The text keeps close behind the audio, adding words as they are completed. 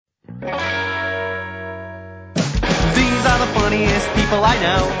These are the funniest people I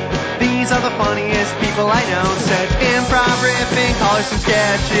know. These are the funniest people I know. Said improv, riffing, callers and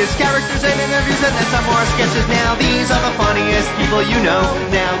sketches, characters and interviews, and then some more sketches. Now these are the funniest people you know.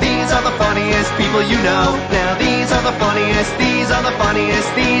 Now these are the funniest people you know. Now these are the funniest. These are the funniest.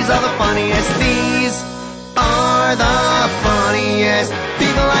 These are the funniest. These are the funniest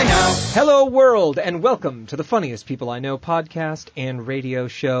people I know. Hello, world, and welcome to the Funniest People I Know podcast and radio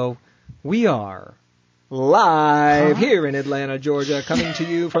show. We are live here in Atlanta, Georgia, coming to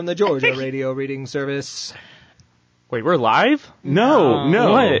you from the Georgia Radio Reading Service. Wait, we're live? No.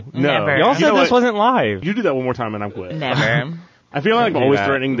 What? No. Never. Y'all said this what? wasn't live. You do that one more time and I'm quit. Never. I feel like I'm do always that.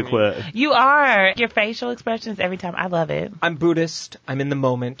 threatening to quit. You are. Your facial expressions every time. I love it. I'm Buddhist. I'm in the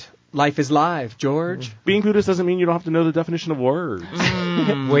moment. Life is live, George. Being Buddhist doesn't mean you don't have to know the definition of words.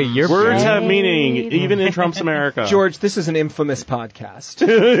 Wait, you're Words have meaning, even in Trump's America. George, this is an infamous podcast.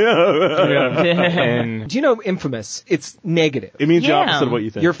 and Do you know infamous? It's negative. It means the Yeah. opposite of what you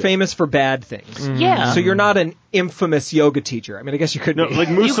think. You're famous for bad things. Yeah. So you're not an infamous yoga teacher. I mean, I guess you could No, be. like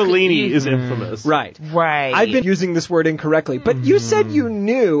Mussolini you- is infamous. Right. Right. I've been using this word incorrectly, but you said you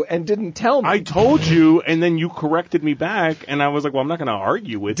knew and didn't tell me. I told you, and then you corrected me back, and I was like, well, I'm not going to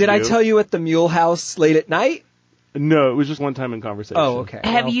argue with you. Did I tell you at the Mule House late at night? No, it was just one time in conversation. Oh, okay.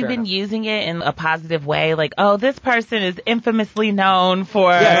 Have Well, you fair been enough. using it in a positive way? Like, oh, this person is infamously known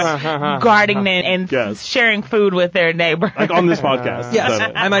for Yes. guarding and Yes. sharing food with their neighbor. Like on this podcast. Yes, Is that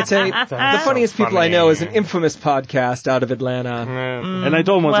it? I might say the funniest people I know is an infamous podcast out of Atlanta. And I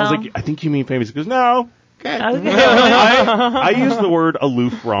told him once, I was well. like, I think you mean famous. He goes, no. Okay. I used the word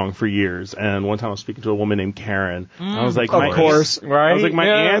aloof wrong for years, and one time I was speaking to a woman named Karen. I was like, Of my course, aunt, right? I was like, my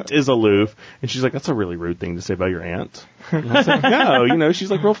Yeah. aunt is aloof, and she's like, that's a really rude thing to say about your aunt. And I was like, no,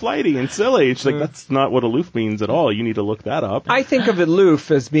 she's like real flighty and silly. And she's like, that's not what aloof means at all. You need to look that up. I think of aloof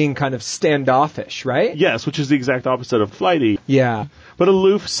as being kind of standoffish, right? Yes, which is the exact opposite of flighty. Yeah. But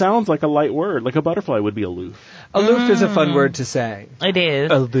aloof sounds like a light word, like a butterfly would be aloof. Aloof is a fun word to say. It is.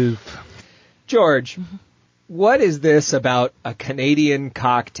 aloof. George, what is this about a Canadian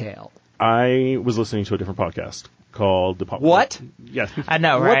cocktail? I was listening to a different podcast called The Pop. What? Yeah. I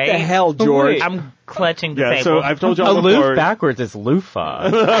know, What right? the hell, George? Wait. I'm clutching the Yeah, table. so I've told you all Aloof before. backwards is loofah.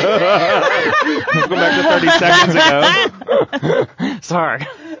 Go back to 30 seconds ago. Sorry.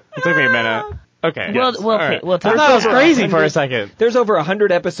 It took me a minute. Okay. We'll All right. we'll I talk thought it was about crazy for a second. There's over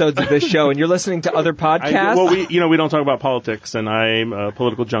 100 episodes of this show, and you're listening to other podcasts? We don't talk about politics, and I'm a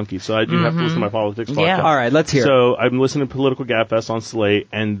political junkie, so I do have to listen to my politics podcast. Yeah. All right, let's hear it. So I'm listening to Political Gabfest on Slate,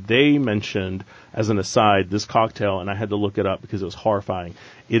 and they mentioned, as an aside, this cocktail, and I had to look it up because it was horrifying.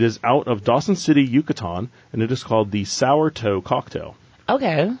 It is out of Dawson City, Yucatan, and it is called the Sour Toe Cocktail.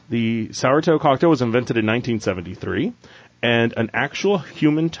 Okay. The Sour Toe Cocktail was invented in 1973. And an actual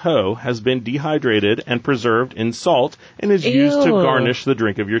human toe has been dehydrated and preserved in salt and is used to Ew. garnish the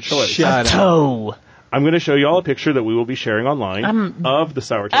drink of your choice. Shut up. Toe. I'm going to show you all a picture that we will be sharing online of the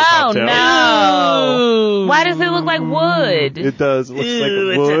Sour Toe Oh Cocktail. no! Why does it look like wood? It does. It looks Ew,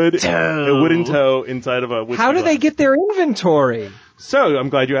 like it's wood, a toe. a wooden toe inside of a whiskey How do they glass. get their inventory? So, I'm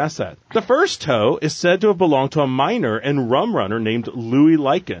glad you asked that. The first toe is said to have belonged to a miner and rum runner named Louis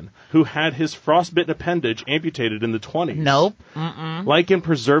Lycan, who had his frostbitten appendage amputated in the 20s. Nope. Lycan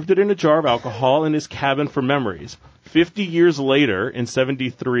preserved it in a jar of alcohol in his cabin for memories. 50 years later, in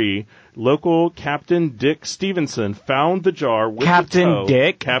 73, local Captain Dick Stevenson found the jar with Captain the toe.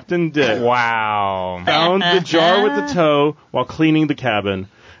 Dick? Captain Dick. Wow. Found the jar with the toe while cleaning the cabin.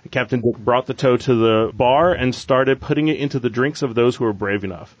 Captain Dick brought the toe to the bar and started putting it into the drinks of those who were brave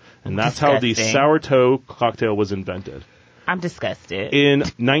enough. And that's how the Disgusting. Sour Toe Cocktail was invented. I'm disgusted. In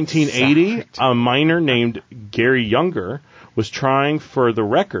 1980, a miner named Gary Younger was trying for the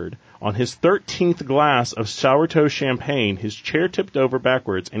record. On his 13th glass of Sour Toe champagne, his chair tipped over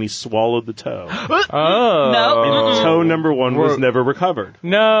backwards and he swallowed the toe. Oh. No. Toe number one was never recovered.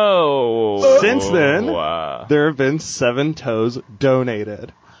 No. Since then, Wow. there have been 7 toes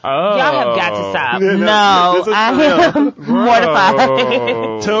donated. Oh. Y'all have got to stop. No, No, this is I real. am mortified.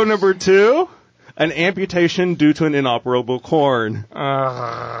 Oh. Toe number 2, an amputation due to an inoperable corn.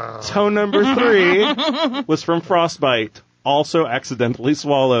 Toe number 3 was from frostbite, also accidentally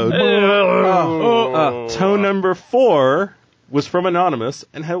swallowed. Toe number 4 was from anonymous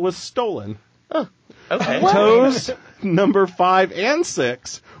and was stolen. Okay. Toes number 5 and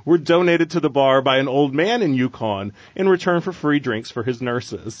 6 were donated to the bar by an old man in Yukon in return for free drinks for his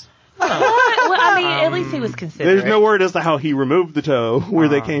nurses. Well, I mean, at least he was considerate. There's no word as to how he removed the toe, where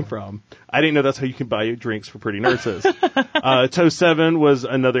they came from. I didn't know that's how you can buy drinks for pretty nurses. Toe 7 was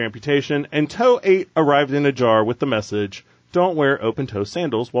another amputation, and toe 8 arrived in a jar with the message, don't wear open-toe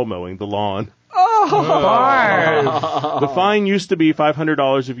sandals while mowing the lawn. Bars. The fine used to be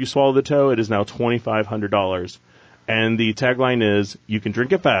 $500 if you swallow the toe. It is now $2,500. And the tagline is, you can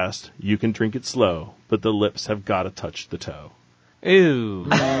drink it fast, you can drink it slow, but the lips have got to touch the toe. Ew.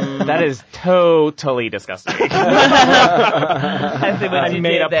 That is totally disgusting. I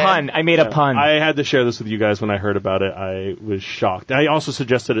made a pun. I had to share this with you guys when I heard about it. I was shocked. I also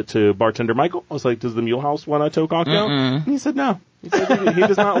suggested it to bartender Michael. I was like, does the Mule House want a toe cocktail? And he said no. He said he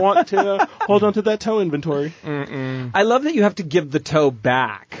does not want to hold on to that toe inventory. I love that you have to give the toe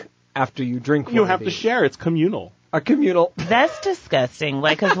back after you drink one You of have to these. share. It's communal. A communal. That's disgusting.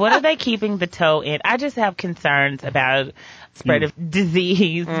 Like, because what are they keeping the toe in? I just have concerns about spread of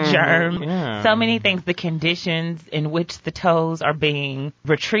disease, germ, so many things, the conditions in which the toes are being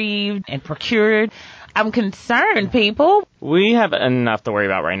retrieved and procured. I'm concerned, people. We have enough to worry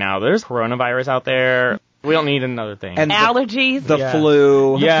about right now. There's coronavirus out there. We don't need another thing. And Allergies. the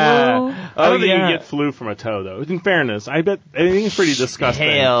flu. yeah. I don't think you get flu from a toe, though. In fairness, I think it's pretty disgusting.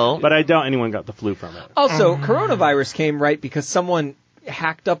 Hell. But I doubt anyone got the flu from it. Also, coronavirus came right because someone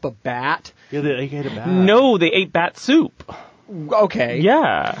hacked up a bat. Yeah, they ate a bat. No, they ate bat soup. Okay.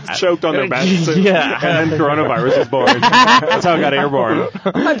 Yeah. Choked on their bat soup. Yeah. And then coronavirus was born. That's how it got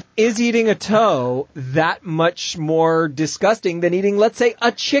airborne. Is eating a toe that much more disgusting than eating, let's say,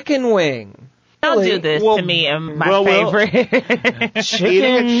 a chicken wing? Don't do this to me and my favorite.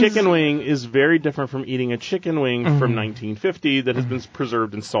 Eating a chicken wing is very different from eating a chicken wing from 1950 that has been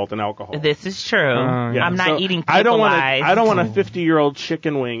preserved in salt and alcohol. This is true. Yeah, I'm not so eating I don't want pickle-wise. I don't want a 50-year-old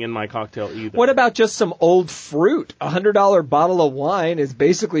chicken wing in my cocktail either. What about just some old fruit? A $100 bottle of wine is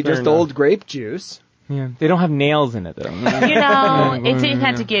basically just enough. old grape juice. Yeah. They don't have nails in it, though. You know, it didn't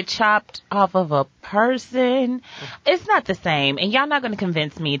have to get chopped off of a person. It's not the same. And y'all not going to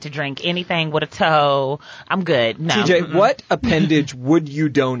convince me to drink anything with a toe. I'm good. No. TJ, what appendage would you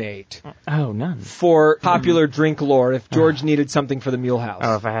donate Oh, none. for popular drink lore if George needed something for the Mule House?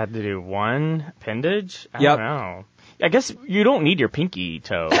 Oh, if I had to do one appendage? I Yep. don't know. I guess you don't need your pinky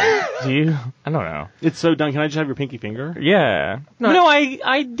toe. Do you? I don't know. It's so done. Can I just have your pinky finger? Yeah. No,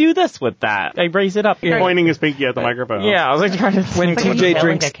 I do this with that. I raise it up. Pointing his pinky at the microphone. Yeah, I was like trying to When think. TJ like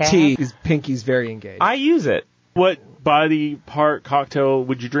drinks a cat. tea, his pinky's very engaged. I use it. What body part cocktail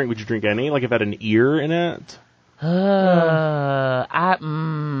would you drink? Would you drink any? Like if it had an ear in it?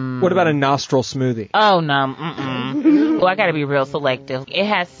 What about a nostril smoothie? Oh, no. Well, I got to be real selective. It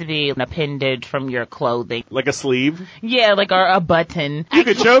has to be an appendage from your clothing. Like a sleeve? Yeah, like or a button. You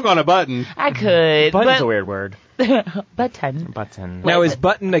could choke on a button. I could. Button's a weird word. Button. Button. Now, is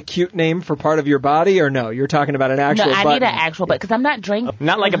button a cute name for part of your body, or no? You're talking about an No, actual I button. need an actual button because I'm not drinking.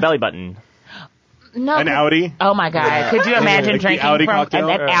 Not like a belly button. No, An Audi? Oh my God! Could you imagine Like the drinking Audi from cocktail?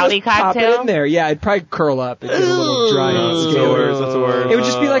 an Audi Pop it cocktail? in there. Yeah, it'd probably curl up. It'd get a little dry and That's a scaly. word. That's a word. It would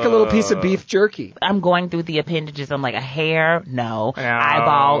just be like a little piece of beef jerky. I'm going through the appendages. I'm like a hair, no. No.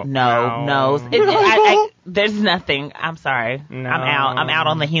 Eyeball, no. No. Nose. There's nothing. I'm sorry. No. I'm out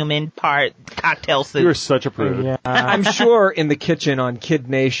on the human part. Cocktail soup. You're such a prude. Yeah. I'm sure in the kitchen on Kid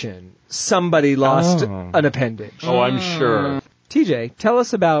Nation, somebody lost an appendage. Oh, I'm sure. TJ, tell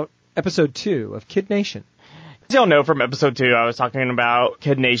us about episode 2 of Kid Nation. As y'all know from episode 2, I was talking about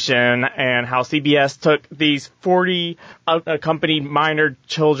Kid Nation and how CBS took these 40 unaccompanied minor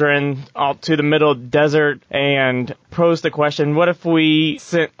children out to the middle desert and posed the question, what if we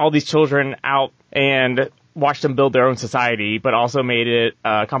sent all these children out and watched them build their own society, but also made it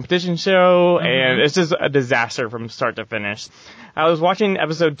a competition show, and it's just a disaster from start to finish. I was watching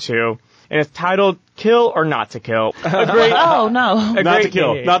episode 2, and it's titled Kill or Not to Kill. A great, Oh no. Not to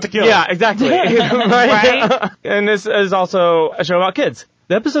kill. Not to kill. Yeah, exactly. Right? And this is also a show about kids.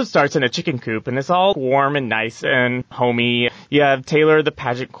 The episode starts in a chicken coop, and it's all warm and nice and homey. You have Taylor, the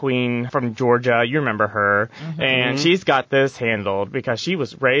pageant queen from Georgia. You remember her. And she's got this handled because she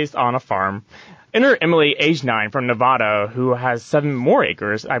was raised on a farm. Enter Emily, age 9, from Nevada, who has 7 more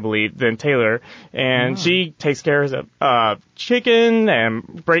acres, I believe, than Taylor. And she takes care of chicken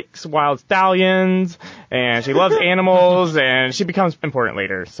and breaks wild stallions. And she loves animals, and she becomes important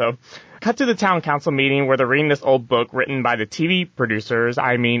later. So cut to the town council meeting where they're reading this old book written by the TV producers,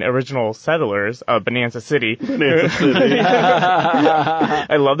 original settlers of Bonanza City.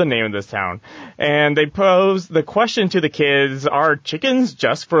 I love the name of this town. And they pose the question to the kids, are chickens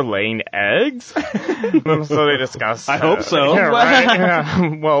just for laying eggs? So they discuss. I hope so. Yeah, right?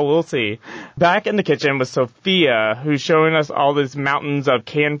 Yeah. Well, we'll see. Back in the kitchen with Sophia, who's showing us all these mountains of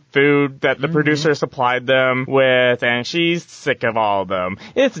canned food that the producer supplied them with, and she's sick of all of them.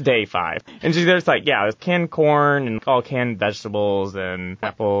 It's day 5. life. And she's just like, yeah, there's canned corn and all canned vegetables and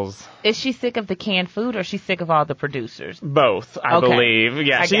apples. Is she sick of the canned food, or is she sick of all the producers? Both, I Okay. believe.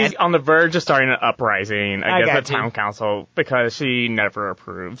 Yeah, she's on the verge of starting an uprising against the got town council because she never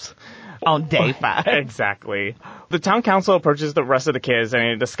approves. On day 5. Exactly. The town council approaches the rest of the kids and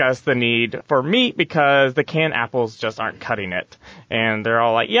they discuss the need for meat because the canned apples just aren't cutting it. And they're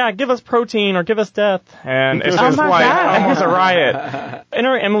all like, yeah, give us protein or give us death. And it's just my like God. almost a riot.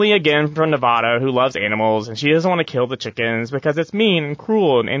 Enter Emily again from Nevada, who loves animals, and she doesn't want to kill the chickens because it's mean and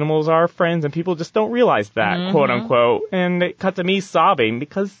cruel and animals are our friends and people just don't realize that, quote unquote. And it cut to me sobbing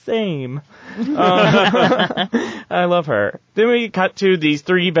because same. I love her. Then we cut to these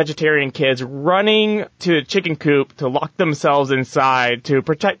 3 vegetarian kids running to a chicken coop to lock themselves inside to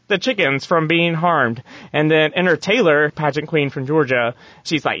protect the chickens from being harmed. And then enter Taylor, pageant queen from Georgia.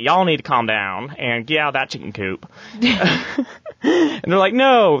 She's like, y'all need to calm down and get out of that chicken coop. And they're like,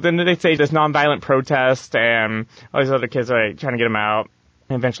 no. Then they say this nonviolent protest and all these other kids are like trying to get them out.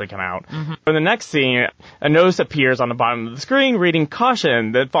 Eventually come out. In the next scene, a notice appears on the bottom of the screen reading,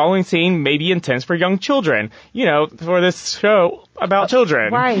 caution, the following scene may be intense for young children. You know, for this show about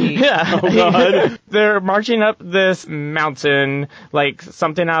children. Right. Yeah. Oh, God. They're marching up this mountain like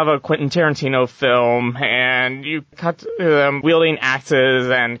something out of a Quentin Tarantino film, and you cut to them wielding axes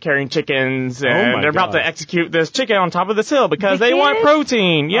and carrying chickens, and my they're about God. to execute this chicken on top of this hill because The they want kids?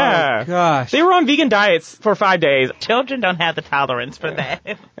 protein. Yeah. Oh, gosh. They were on vegan diets for 5 days. Children don't have the tolerance for that.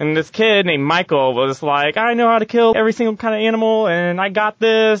 And this kid named Michael was like, I know how to kill every single kind of animal, and I got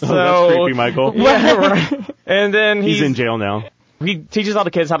this. Oh, So that's creepy, Michael. Yeah, right. And then He's in jail now. he teaches all the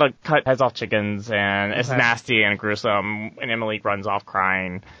kids how to cut heads off chickens, and it's nasty and gruesome. And Emily runs off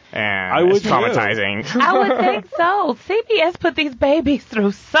crying, and I would it's traumatizing. I would think so. CBS put these babies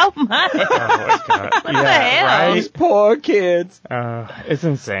through so much. Oh my God. What the hell? These poor kids. It's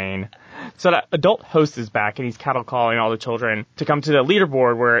insane. So the adult host is back, and he's cattle calling all the children to come to the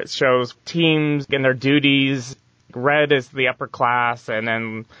leaderboard where it shows teams and their duties. Red is the upper class, and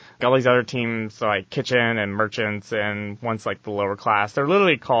then all these other teams like kitchen and merchants, and one's like the lower class. They're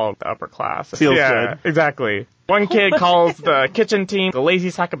literally called the upper class. Feels yeah, good. Exactly. One kid calls the kitchen team the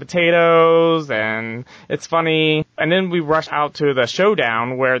lazy sack of potatoes, and it's funny. And then we rush out to the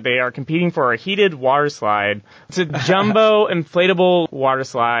showdown where they are competing for a heated water slide. It's a jumbo inflatable water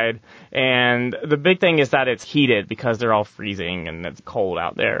slide, and the big thing is that it's heated because they're all freezing and it's cold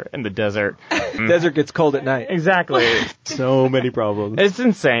out there in the desert. Desert gets cold at night. Exactly. So many problems. It's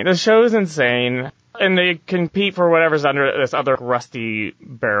insane. The show is insane. And they compete for whatever's under this other rusty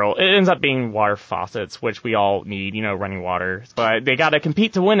barrel. It ends up being water faucets, which we all need, you know, running water. But they gotta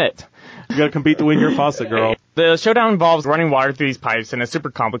compete to win it. You gotta compete to win your faucet, girl. The showdown involves running water through these pipes, and it's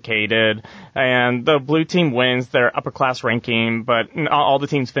super complicated. And the blue team wins their upper class ranking, but not all the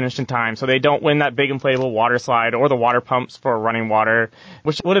teams finished in time, so they don't win that big inflatable water slide or the water pumps for running water,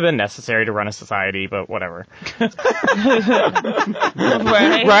 which would have been necessary to run a society, but whatever.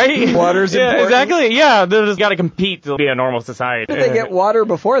 Right? Right? Water's Yeah, important. exactly. Yeah, they just gotta compete to be a normal society. Did they get water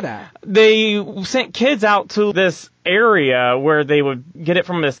before that? They sent kids out to this area where they would get it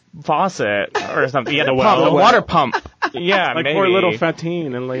from this faucet or something. Yeah, the water pump. Yeah, Like maybe. poor little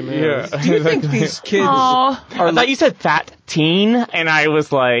Fatine and Les Mis. Yeah. Do you think these kids Aw. I thought you said fat teen, and I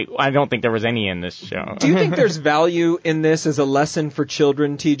was like, I don't think there was any in this show. Do you think there's value in this as a lesson for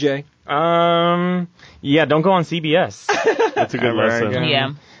children, TJ? Yeah, don't go on CBS. That's a good lesson.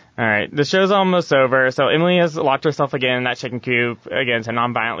 Yeah. All right, the show's almost over. So Emily has locked herself again in that chicken coop again to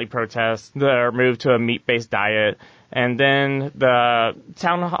non-violently protest their move to a meat-based diet. And then the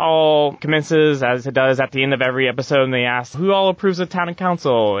town hall commences as it does at the end of every episode, and they ask who all approves of town and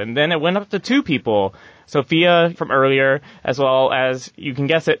council. And then it went up to 2 people. Sophia from earlier, as well as, you can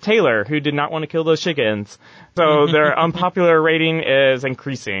guess it, Taylor, who did not want to kill those chickens. So their unpopular rating is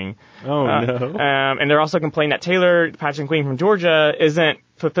increasing. Oh, no. And they're also complaining that Taylor, pageant queen from Georgia, isn't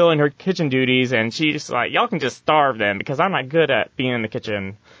fulfilling her kitchen duties, and she's like, y'all can just starve them because I'm not good at being in the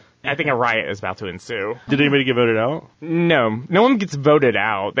kitchen. I think a riot is about to ensue. Did anybody get voted out? No one gets voted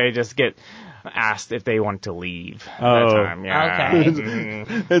out. They just get asked if they want to leave at that Oh. time. Yeah. Okay.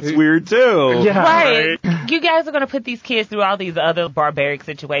 Mhm. That's weird, too. Yeah, Right. You guys are going to put these kids through all these other barbaric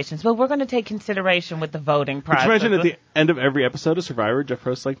situations, but we're going to take consideration with the voting Could process. you imagine at the end of every episode of Survivor, Jeff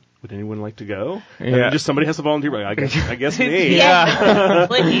Prost's like, would anyone like to go? And Yeah. then just somebody has to volunteer. Like, I guess me. Yeah.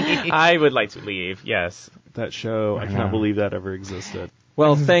 Please. I would like to leave, yes. That show, I cannot believe that ever existed.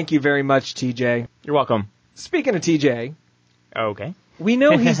 Well, thank you very much, TJ. You're welcome. Speaking of TJ, Okay. we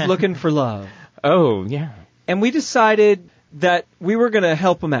know he's looking for love. Oh, yeah. And we decided that we were going to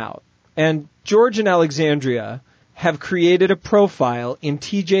help him out. And George and Alexandria have created a profile in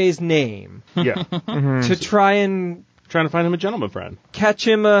TJ's name Yeah. to try and Trying to find him a gentleman friend. catch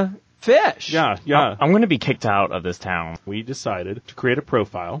him a fish. Yeah. I'm going to be kicked out of this town. We decided to create a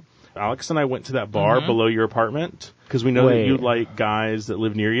profile. Alex and I went to that bar below your apartment because we know that Wait. you like guys that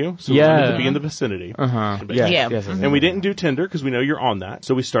live near you. So Yeah. we wanted to be in the vicinity. Yeah. And we didn't do Tinder because we know you're on that.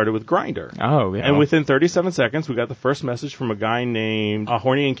 So we started with Grindr. Oh, yeah. And within 37 seconds, we got the first message from a guy named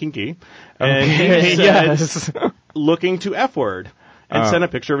Horny and Kinky. And Okay, he said, yes. looking to F-word. And sent a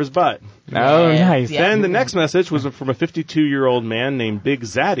picture of his butt. Oh, Yes, nice. yeah. Then the next message was from a 52-year-old man named Big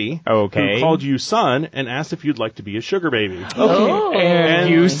Zaddy. Okay. Who called you son and asked if you'd like to be a sugar baby. Oh. And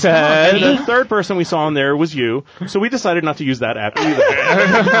you said... And the third person we saw on there was you, so we decided not to use that app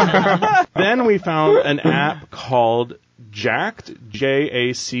either. Then we found an app called Jacked,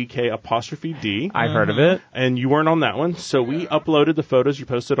 Jack''D, I've heard of it. and you weren't on that one, so we uploaded the photos you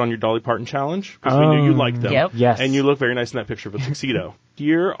posted on your Dolly Parton challenge, because we knew you liked them. Yep. Yes. And you look very nice in that picture of a tuxedo.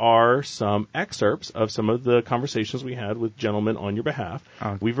 Here are some excerpts of some of the conversations we had with gentlemen on your behalf.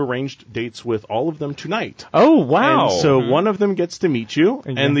 We've arranged dates with all of them tonight. Oh, wow. And so one of them gets to meet you,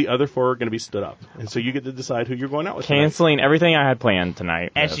 and the other four are going to be stood up. And so you get to decide who you're going out with tonight. Canceling everything I had planned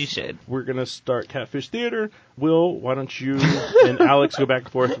tonight. As you should. We're going to start Catfish Theater. Will, why don't you and Alex go back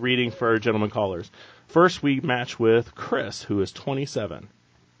and forth reading for our gentlemen callers. First, we match with Chris, who is 27.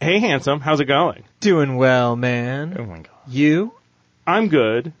 Hey, handsome. How's it going? Doing well, man. Oh, my God. You? I'm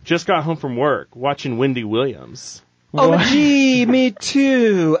good. Just got home from work, watching Wendy Williams. Oh, gee, me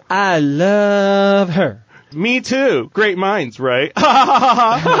too. I love her. Me too. Great minds, right?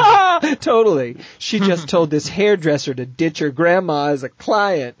 Totally. She just told this hairdresser to ditch her grandma as a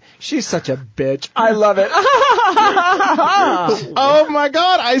client. She's such a bitch. I love it. Oh my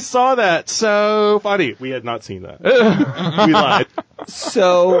God, I saw that. So funny. We had not seen that. We lied.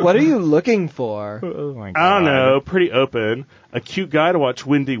 So, what are you looking for? Oh, my God. I don't know. Pretty open. A cute guy to watch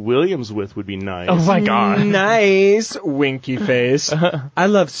Wendy Williams with would be nice. Oh, my God. Nice, winky face. I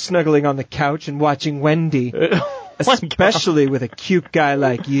love snuggling on the couch and watching Wendy. Especially with a cute guy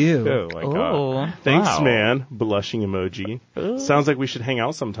like you. Oh, my God. Oh. Thanks, Wow. man. Blushing emoji. Sounds like we should hang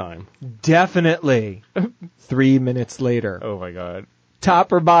out sometime. Definitely. 3 minutes later. Oh, my God.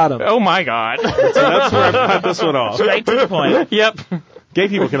 Top or bottom? Oh, my God. So that's where I cut this one off. Straight to the point. Yep. Gay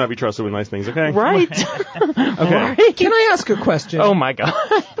people cannot be trusted with nice things, okay? Right. Okay. Can I ask a question? Oh, my God.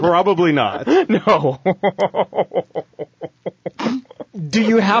 Probably not. No. Do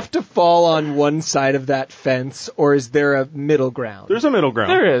you have to fall on one side of that fence, or is there a middle ground? There's a middle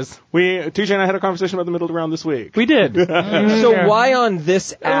ground. There is. TJ and I had a conversation about the middle ground this week. We did. So why on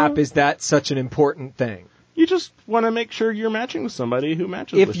this app is that such an important thing? You just want to make sure you're matching with somebody who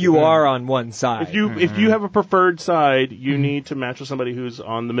matches If with you are on one side. If you have a preferred side, you need to match with somebody who's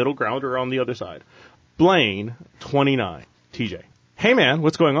on the middle ground or on the other side. Blaine, 29. TJ. Hey man,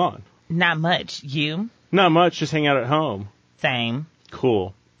 what's going on? Not much. You? Not much, just hang out at home. Same.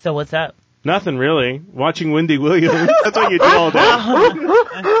 Cool. So what's up? Nothing really. Watching Wendy Williams. That's what you do all day.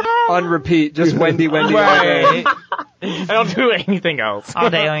 on repeat, just Wendy. Right. I don't do anything else. All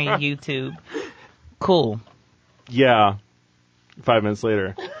day on YouTube. Cool. Yeah. 5 minutes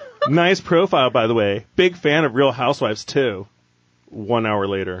later. Nice profile, by the way. Big fan of Real Housewives, too. 1 hour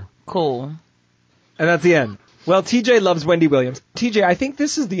later. Cool. And that's the end. Well, TJ loves Wendy Williams. TJ, I think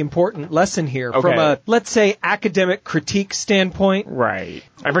this is the important lesson here from a, let's say, academic critique standpoint. Right.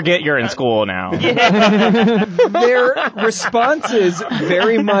 I forget you're in school now. Their responses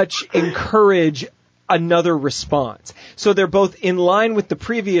very much encourage another response. So they're both in line with the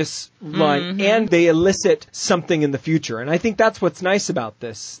previous line, and they elicit something in the future. And I think that's what's nice about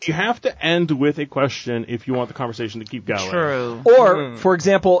this. You have to end with a question if you want the conversation to keep going. True. Or, for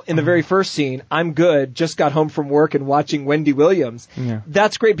example, in the very first scene, I'm good, just got home from work and watching Wendy Williams. Yeah.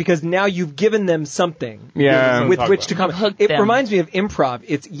 That's great because now you've given them something Yeah. with which to comment. Hooked It them. reminds me of improv.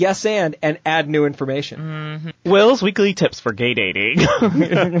 It's yes and add new information. Will's weekly tips for gay dating. All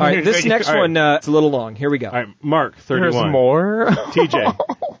right, this next All right. one, it's a little long. Here we go. All right, Mark, 31. There's more. TJ.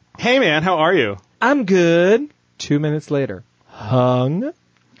 Hey, man, how are you? I'm good. 2 minutes later. Hung.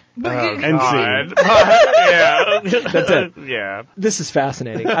 And scene. Yeah. That's it. Yeah. This is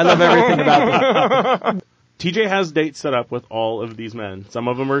fascinating. I love everything about this. TJ has dates set up with all of these men. Some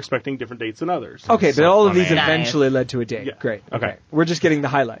of them are expecting different dates than others. Okay, but all of these funny. eventually led to a date. Yeah. Great. Okay. We're just getting the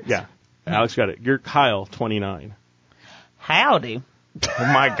highlights. Yeah. Alex got it. You're Kyle, 29. Howdy. Oh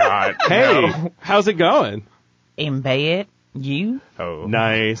my God. Hey, No. how's it going? In bed. You? Oh.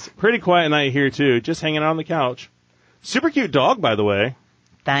 Nice. Pretty quiet night here, too. Just hanging out on the couch. Super cute dog, by the way.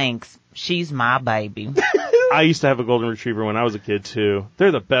 Thanks. She's my baby. I used to have a golden retriever when I was a kid, too.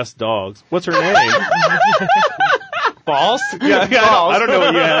 They're the best dogs. What's her name? False? Yeah, I don't know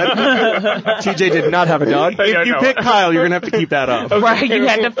what you had. TJ did not have a dog. If you pick Kyle, you're going to have to keep that up. Right, you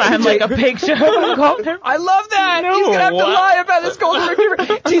had to find like a picture of a golden. I love that. No, He's going to have to what? lie about his golden retriever.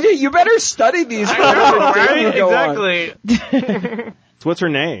 TJ, you better study these. Right? Go on. Exactly. So what's her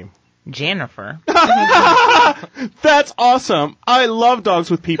name? Jennifer. That's awesome. I love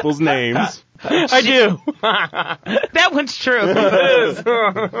dogs with people's names. I do. That one's true.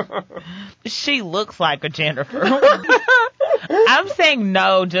 She looks like a Jennifer. I'm saying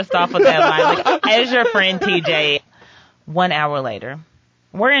no just off of that line. Like, as your friend TJ, 1 hour later,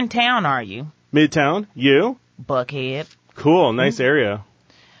 where in town are you? Midtown? You? Buckhead. Cool. Nice area.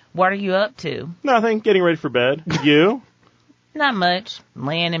 What are you up to? Nothing. Getting ready for bed. You? Not much.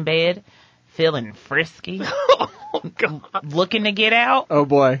 Laying in bed, feeling frisky. Looking to get out? Oh,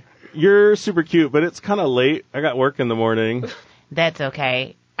 boy. You're super cute, but it's kind of late. I got work in the morning. That's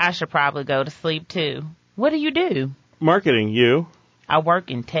okay. I should probably go to sleep too. What do you do? Marketing. You? I work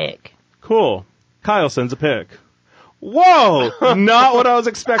in tech. Cool. Kyle sends a pic. Whoa! Not what I was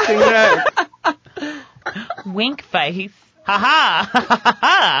expecting next. Wink face. Ha ha! Ha ha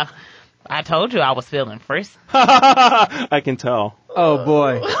ha! I told you I was feeling frisky. I can tell. Oh,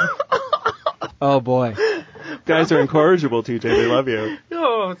 boy. Oh, boy. Guys are incorrigible, TJ. They love you.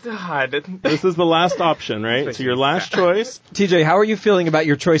 Oh, God. This is the last option, right? So your last choice. TJ, how are you feeling about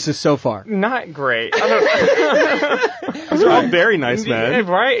your choices so far? Not great. I These are all very nice don't, men.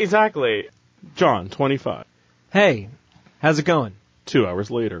 right? Exactly. John, 25. Hey, how's it going? 2 hours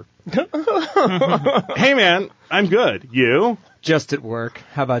later. Hey, man. I'm good. You? Just at work.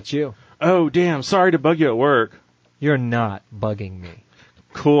 How about you? Oh, damn. Sorry to bug you at work. You're not bugging me.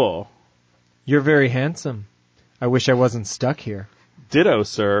 Cool. You're very handsome. I wish I wasn't stuck here. Ditto,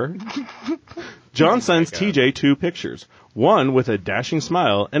 sir. John sends TJ 2 pictures. One with a dashing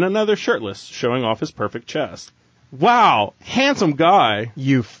smile and another shirtless, showing off his perfect chest. Wow, handsome guy.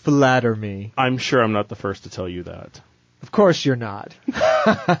 You flatter me. I'm sure I'm not the first to tell you that. Of course you're not.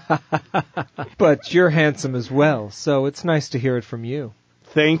 But you're handsome as well, so it's nice to hear it from you.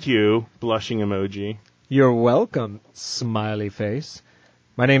 Thank you, blushing emoji. You're welcome, smiley face.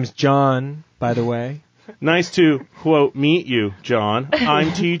 My name's John, by the way. Nice to, quote, meet you, John. I'm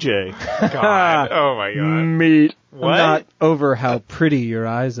TJ. God. Oh, my God. Meet. What? I'm not over how pretty your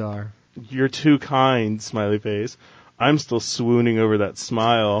eyes are. You're too kind, smiley face. I'm still swooning over that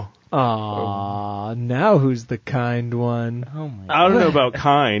smile. Aww, now who's the kind one? Oh my I don't know about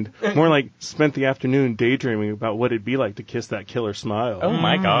kind. More like spent the afternoon daydreaming about what it'd be like to kiss that killer smile. Oh,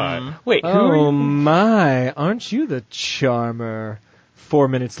 my God. Wait, who are Oh you? my, aren't you the charmer? 4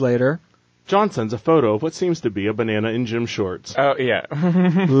 minutes later, John sends a photo of what seems to be a banana in gym shorts. Oh, yeah.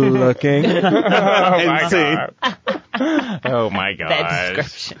 looking. Oh, my Insane. God. Oh, my God. That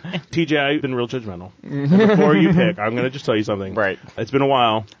description. TJ, I've been real judgmental. And before you pick, I'm going to just tell you something. Right. It's been a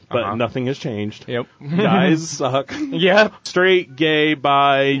while, but Uh-huh. nothing has changed. Yep. Guys suck. Yep. Straight, gay,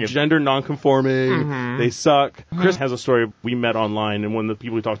 bi, Yep. gender nonconforming. Mhm. They suck. Chris has a story. We met online, and one of the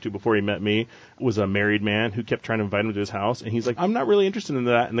people he talked to before he met me was a married man who kept trying to invite him to his house, and he's like, I'm not really interested in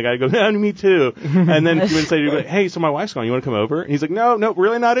that. And the guy goes, yeah, me too. And then a few minutes later, he'd be like, hey, so my wife's gone. You want to come over? And he's like, no,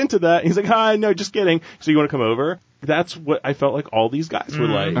 really not into that. And he's like, hi, no, just kidding. So you want to come over? That's what I felt like all these guys were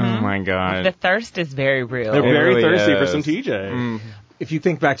like. Oh, my God. The thirst is very real. They're It very really thirsty for is. some TJ. If you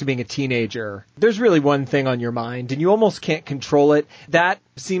think back to being a teenager, there's really one thing on your mind, and you almost can't control it. That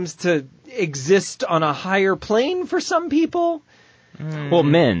seems to exist on a higher plane for some people. Well,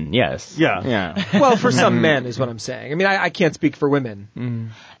 men, yes. Yeah. Yeah. Well, for some men is what I'm saying. I mean, I can't speak for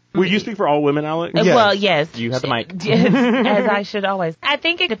women. Will you speak for all women, Alec? Yes. Well, yes. You have the mic. As I should always. I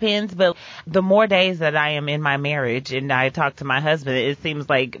think it depends, but the more days that I am in my marriage and I talk to my husband, it seems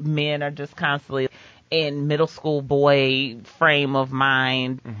like men are just constantly in middle school boy frame of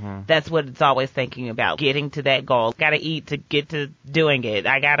mind. That's what it's always thinking about, getting to that goal. Gotta eat to get to doing it.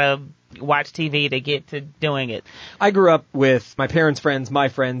 I gotta watch TV to get to doing it. I grew up with my parents' friends, my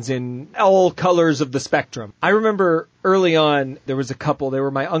friends, in all colors of the spectrum. I remember early on, there was a couple. They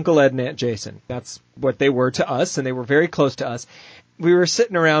were my Uncle Ed and Aunt Jason. That's what they were to us, and they were very close to us. We were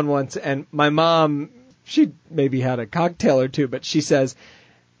sitting around once, and my mom, she maybe had a cocktail or two, but she says,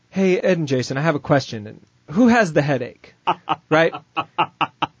 hey, Ed and Jason, I have a question. And who has the headache? Right?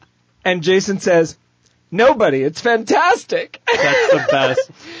 And Jason says, nobody. It's fantastic. That's the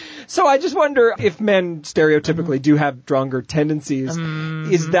best. So I just wonder if men stereotypically do have stronger tendencies.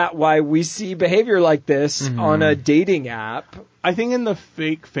 Is that why we see behavior like this on a dating app? I think in the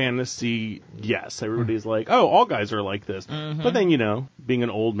fake fantasy, yes, everybody's like, oh, all guys are like this. But then, being an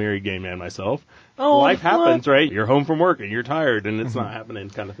old married gay man myself, life happens, right? You're home from work and you're tired and it's not happening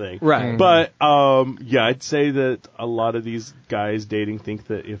kind of thing. Right. But, I'd say that a lot of these guys dating think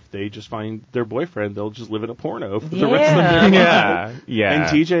that if they just find their boyfriend, they'll just live in a porno for the rest of their life. Yeah. And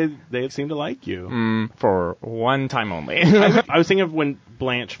TJ, they seem to like you. For one time only. I was thinking of when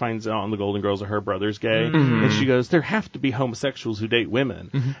Blanche finds out on the Golden Girls that her brother's gay, and she goes, there have to be homosexuals who date women.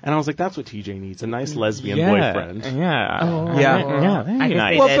 And I was like, that's what TJ needs, a nice lesbian boyfriend. Yeah. Yeah. I can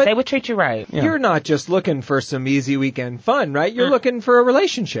nice. see that. They would treat you right. You're not just looking for some easy weekend fun, right? You're looking for a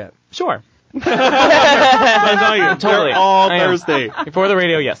relationship. Sure. Totally. They're all Thursday. For the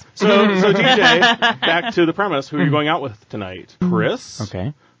radio, yes. So TJ, back to the premise. Who are you going out with tonight? Chris?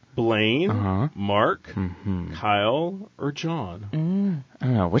 Okay. Blaine? Mark? Kyle? Or John? I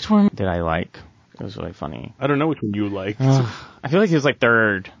don't know. Which one did I like? It was really funny. I don't know which one you liked. I feel like he was like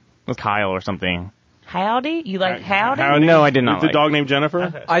third with Kyle or something. Howdy? You like Howdy? Howdy? No, I did not With the like. dog named Jennifer?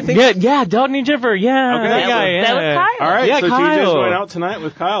 Okay. I think Yeah, Dog named Jennifer. Yeah, Okay. that guy. That was Kyle. All right, Yeah, so Kyle. TJ's going out tonight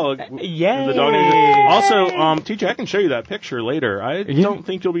with Kyle. Yay. The dog named Also, TJ, I can show you that picture later. I don't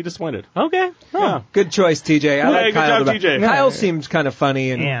think you'll be disappointed. Okay. Yeah. good choice, TJ. I like good Kyle. job, the best. TJ. Kyle seemed kind of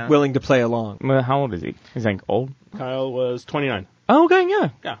funny and willing to play along. Well, how old is he? He's like old. Kyle was 29. Oh, okay, yeah.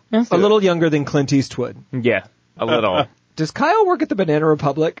 Yeah. That's A it. little younger than Clint Eastwood. Yeah, a little. Does Kyle work at the Banana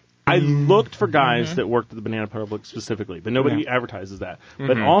Republic? I looked for guys that worked at the Banana Republic specifically, but nobody advertises that.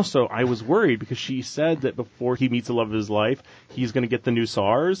 But also, I was worried because she said that before he meets the love of his life, he's going to get the new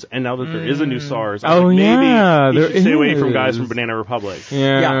SARS, and now that there is a new SARS, I was like, maybe he should stay away from guys from Banana Republic.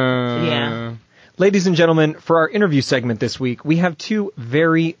 Yeah. Ladies and gentlemen, for our interview segment this week, we have two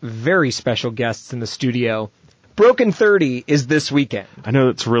very, very special guests in the studio. Broken 30 is this weekend. I know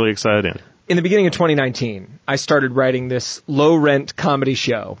that's really exciting. In the beginning of 2019, I started writing this low-rent comedy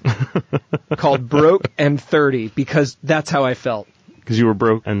show called Broke and 30 because that's how I felt. Because you were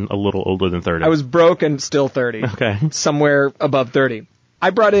broke and a little older than 30. I was broke and still 30. Okay. Somewhere above 30.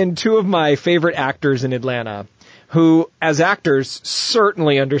 I brought in two of my favorite actors in Atlanta who, as actors,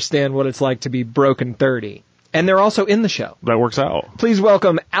 certainly understand what it's like to be broken 30. And they're also in the show. That works out. Please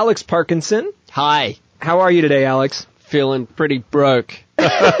welcome Alex Parkinson. Hi. How are you today, Alex? Feeling pretty broke.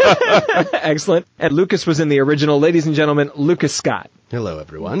 Excellent. And Lucas was in the original. Ladies and gentlemen, Lucas Scott. Hello,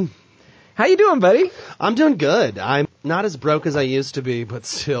 everyone. How you doing, buddy? I'm doing good. I'm not as broke as I used to be, but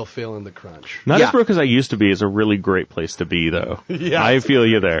still feeling the crunch. Not Yeah. as broke as I used to be is a really great place to be, though. Yeah, I feel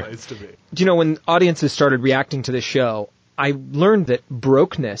you there. Place to be. Do you know, when audiences started reacting to this show, I learned that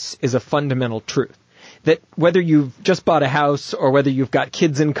brokenness is a fundamental truth. That whether you've just bought a house or whether you've got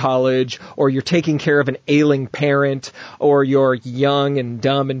kids in college or you're taking care of an ailing parent or you're young and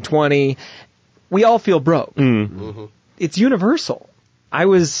dumb and 20, we all feel broke. It's universal. I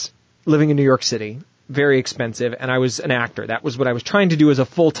was living in New York City, very expensive, and I was an actor. That was what I was trying to do as a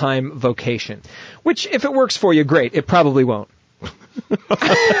full-time vocation, which if it works for you, great. It probably won't.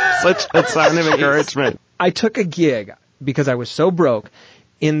 Such a sign of encouragement. I took a gig because I was so broke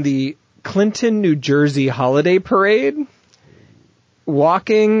in the Clinton, New Jersey holiday parade,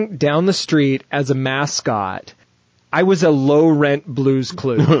 walking down the street as a mascot. I was a low-rent Blue's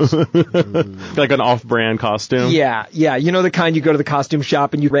Clues. Like an off-brand costume. Yeah. You know the kind you go to the costume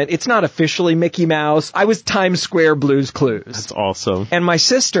shop and you rent? It's not officially Mickey Mouse. I was Times Square Blue's Clues. That's awesome. And my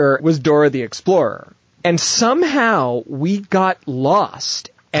sister was Dora the Explorer. And somehow we got lost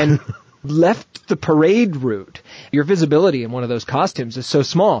and left the parade route. Your visibility in one of those costumes is so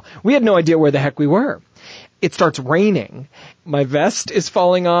small. We had no idea where the heck we were. It starts raining. My vest is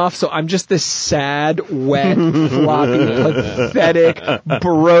falling off, so I'm just this sad, wet, floppy, pathetic,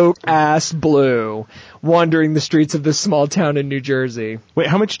 broke-ass Blue wandering the streets of this small town in New Jersey. Wait,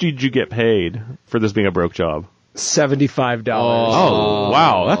 how much did you get paid for this being a broke job? $75. Oh,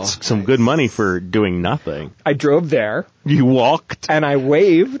 wow. That's some good money for doing nothing. I drove there, You walked and I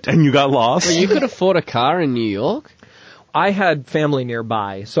waved. and you got lost? You could afford a car in New York? I had family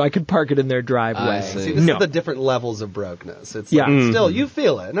nearby, so I could park it in their driveway. I see. See, this No. is the different levels of brokenness. It's Yeah. like, still, you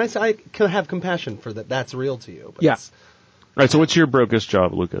feel it. And I can have compassion for that. That's real to you. But Yeah. it's- All right, so what's your brokest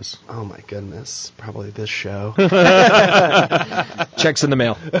job, Lucas? oh, my goodness. Probably this show. Checks in the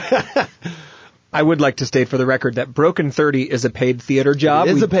mail. I would like to state for the record that Broken 30 is a paid theater job.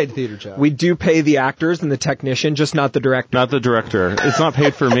 It is We- a paid theater job. We do pay the actors and the technician, just not the director. Not the director. It's not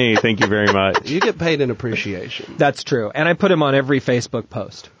paid for me. Thank you very much. You get paid in appreciation. That's true. And I put him on every Facebook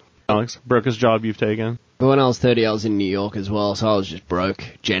post. Alex, brokest job you've taken? But when I was 30, I was in New York as well, so I was just broke,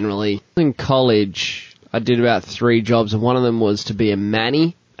 generally. In college, I did about 3 jobs, and one of them was to be a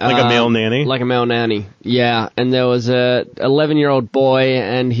manny Like a male nanny? Like a male nanny, yeah. And there was a 11-year-old boy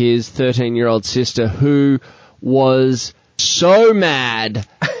and his 13-year-old sister who was so mad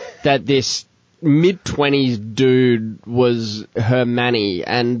that this mid-20s dude was her manny,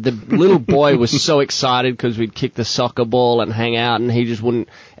 and the little boy was so excited because we'd kick the soccer ball and hang out, and he just wouldn't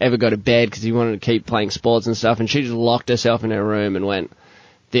ever go to bed because he wanted to keep playing sports and stuff, and she just locked herself in her room and went,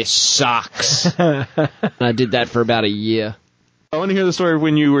 "This sucks." And I did that for about a year. I want to hear the story of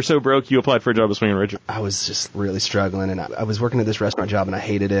when you were so broke you applied for a job at Swingin' Richard. I was just really struggling, and I was working at this restaurant job, and I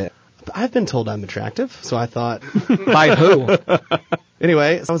hated it. I've been told I'm attractive, so I thought... By who?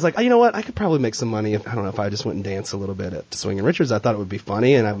 Anyway, I was like, you know what? I could probably make some money if I just went and danced a little bit at Swingin' Richards. I thought it would be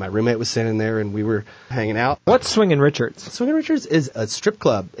funny, and my roommate was sitting there, and we were hanging out. What's Swingin' Richards? Swingin' Richards is a strip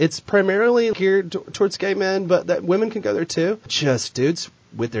club. It's primarily geared towards gay men, but that women can go there too. Just dudes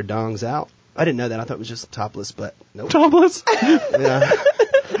with their dongs out. I didn't know that. I thought it was just topless, but nope. Topless? Yeah.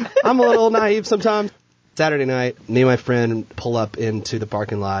 I'm a little naive sometimes. Saturday night, me and my friend pull up into the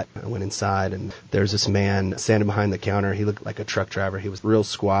parking lot. I went inside, and there's this man standing behind the counter. He looked like a truck driver. He was real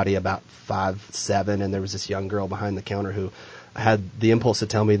squatty, about 5'7", and there was this young girl behind the counter who had the impulse to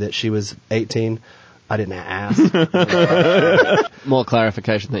tell me that she was 18. I didn't ask. More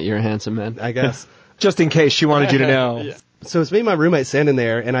clarification that you're a handsome man. I guess. Just in case she wanted you to know. Yeah. So it's me and my roommate standing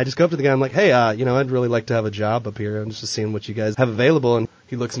there, and I just go up to the guy. I'm like, "Hey, I'd really like to have a job up here. I'm just seeing what you guys have available." And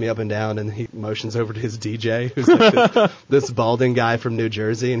he looks me up and down, and he motions over to his DJ, who's like this balding guy from New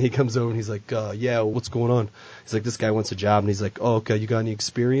Jersey. And he comes over and he's like, "Yeah, what's going on?" He's like, "This guy wants a job." And he's like, "Oh, okay, you got any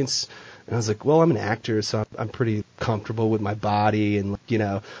experience?" And I was like, "Well, I'm an actor, so I'm pretty comfortable with my body, and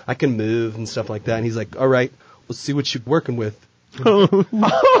I can move and stuff like that." And he's like, "All right, let's see what you're working with."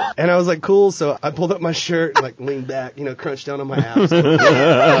 And I was like, "Cool." So I pulled up my shirt, leaned back, crunched down on my abs. And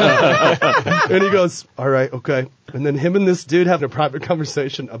he goes, "All right, okay." And then him and this dude having a private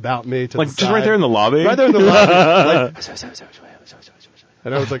conversation about me. Just right there in the lobby? Right there in the lobby.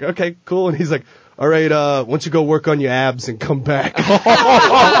 And I was like, "Okay, cool." And he's like, "All right, why don't you go work on your abs and come back?"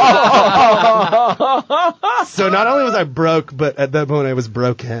 So not only was I broke, but at that moment I was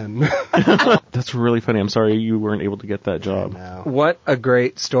broken. That's really funny. I'm sorry you weren't able to get that job. What a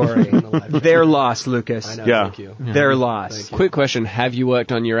great story. Their loss, Lucas. I know, Yeah. thank you. Their loss. Quick question, have you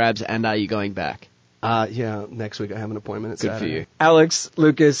worked on your abs and are you going back? Yeah, next week I have an appointment. It's Good for you. Alex,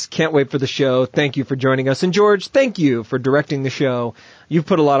 Lucas, can't wait for the show. Thank you for joining us. And George, thank you for directing the show. You've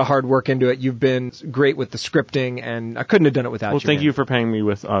put a lot of hard work into it. You've been great with the scripting, and I couldn't have done it without you. Well, thank man. you for paying me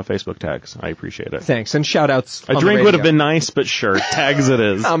with Facebook tags. I appreciate it. Thanks, and shout-outs. A drink would have been nice, but sure, tags it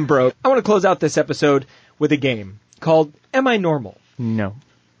is. I'm broke. I want to close out this episode with a game called Am I Normal? No.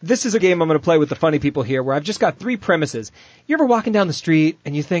 This is a game I'm going to play with the funny people here where I've just got 3 premises. You ever walking down the street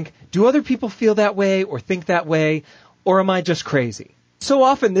and you think, do other people feel that way or think that way, or am I just crazy? So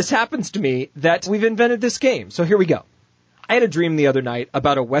often this happens to me that we've invented this game. So here we go. I had a dream the other night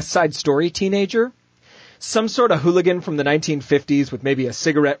about a West Side Story teenager. Some sort of hooligan from the 1950s with maybe a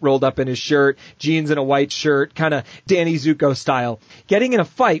cigarette rolled up in his shirt, jeans and a white shirt, kind of Danny Zuko style, getting in a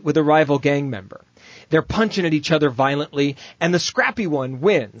fight with a rival gang member. They're punching at each other violently, and the scrappy one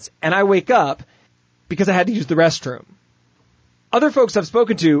wins. And I wake up because I had to use the restroom. Other folks I've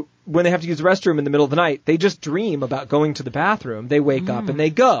spoken to, when they have to use the restroom in the middle of the night, they just dream about going to the bathroom. They wake up and they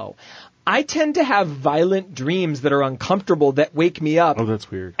go. I tend to have violent dreams that are uncomfortable that wake me up. Oh,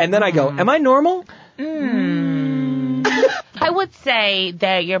 that's weird. And then I go, am I normal? I would say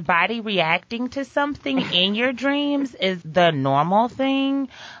that your body reacting to something in your dreams is the normal thing.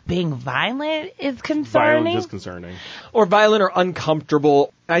 Being violent is concerning. Violent is concerning. Or violent or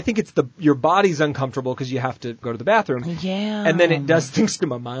uncomfortable. I think it's your body's uncomfortable because you have to go to the bathroom. Yeah. And then it does things to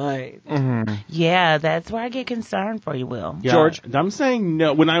my mind. Mm-hmm. Yeah, that's where I get concerned for you, Will. Yeah, George? I'm saying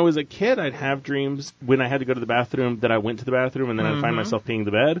no. When I was a kid, I'd have dreams when I had to go to the bathroom that I went to the bathroom and then I'd find myself peeing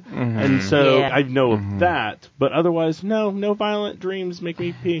the bed. And so Yeah. I know of that. But otherwise, no violent dreams make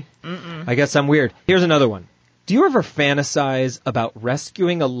me pee. I guess I'm weird. Here's another one. Do you ever fantasize about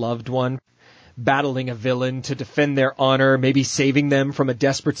rescuing a loved one, battling a villain to defend their honor, maybe saving them from a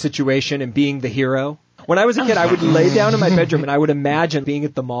desperate situation and being the hero? When I was a kid, I would lay down in my bedroom and I would imagine being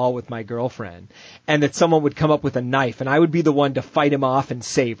at the mall with my girlfriend and that someone would come up with a knife and I would be the one to fight him off and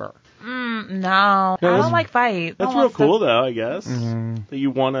save her. No, I don't like fights. That's real cool, though, I guess. That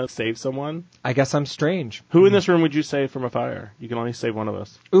you want to save someone. I guess I'm strange. Who in this room would you save from a fire? You can only save one of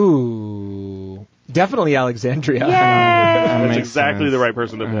us. Ooh. Definitely Alexandria. Yeah. That's exactly the right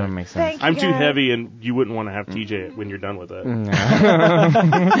person to pick. Makes sense. Thank you, I'm too guys. heavy, and you wouldn't want to have TJ when you're done with it.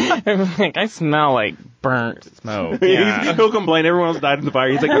 Like, I smell like burnt smoke. Yeah. He'll complain. Everyone else died in the fire.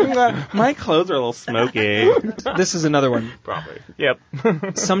 He's like, my clothes are a little smoky. This is another one. Probably. Yep.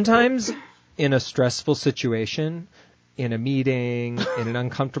 Sometimes in a stressful situation, in a meeting, in an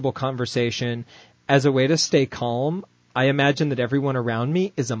uncomfortable conversation, as a way to stay calm, I imagine that everyone around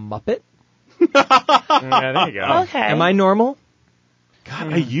me is a Muppet. Yeah, there you go. Okay. Am I normal?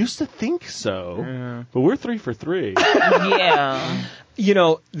 God, I used to think so, but we're 3 for 3. Yeah. You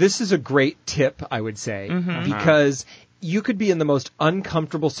know, this is a great tip, I would say, because you could be in the most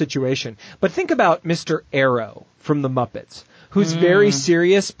uncomfortable situation. But think about Mr. Arrow from the Muppets, who's very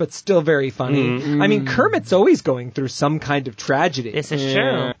serious but still very funny. I mean, Kermit's always going through some kind of tragedy. This is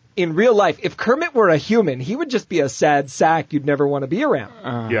true. In real life, if Kermit were a human, he would just be a sad sack you'd never want to be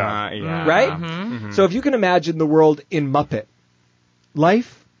around. Yeah. Right? So if you can imagine the world in Muppet,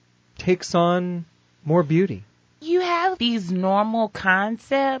 life takes on more beauty. You have these normal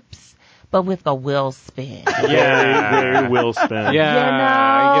concepts, but with a will spin. Very will spin.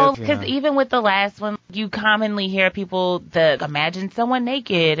 Yeah. Because even with the last one, you commonly hear people that imagine someone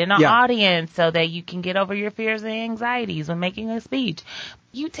naked in an Yeah. audience so that you can get over your fears and anxieties when making a speech.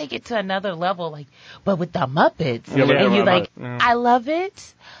 You take it to another level, like, but with the Muppets. Yeah, but and you're about like, I love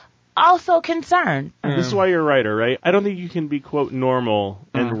it. Also concerned. This is why you're a writer, right? I don't think you can be, quote, normal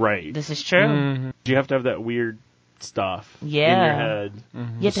and right. This is true. You have to have that weird stuff in your Yeah. head.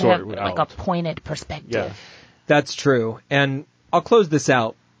 You have to sort have it like out. a pointed perspective. Yeah. That's true. And I'll close this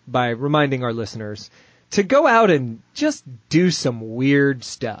out by reminding our listeners to go out and just do some weird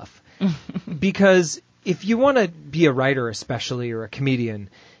stuff. Because if you want to be a writer especially or a comedian,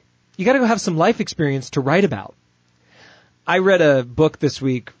 you got to go have some life experience to write about. I read a book this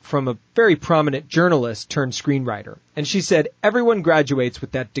week from a very prominent journalist turned screenwriter, and she said everyone graduates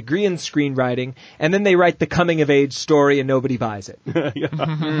with that degree in screenwriting, and then they write the coming-of-age story and nobody buys it.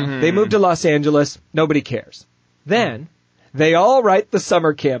 They move to Los Angeles, nobody cares. Then, they all write the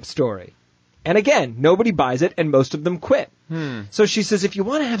summer camp story. And again, nobody buys it, and most of them quit. So she says, if you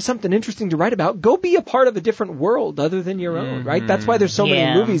want to have something interesting to write about, go be a part of a different world other than your own, right? That's why there's so many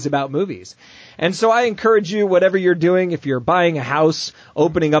Yeah. movies about movies. And so I encourage you, whatever you're doing, if you're buying a house,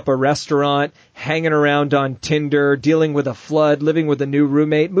 opening up a restaurant, hanging around on Tinder, dealing with a flood, living with a new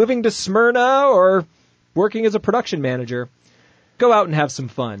roommate, moving to Smyrna, or working as a production manager, go out and have some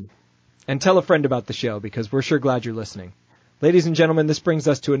fun. And tell a friend about the show, because we're sure glad you're listening. Ladies and gentlemen, this brings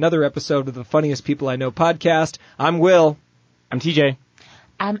us to another episode of the Funniest People I Know podcast. I'm Will. I'm TJ.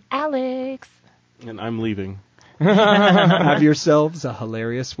 I'm Alex. And I'm leaving. Have yourselves a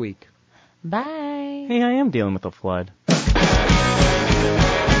hilarious week. Bye. Hey, I am dealing with a flood.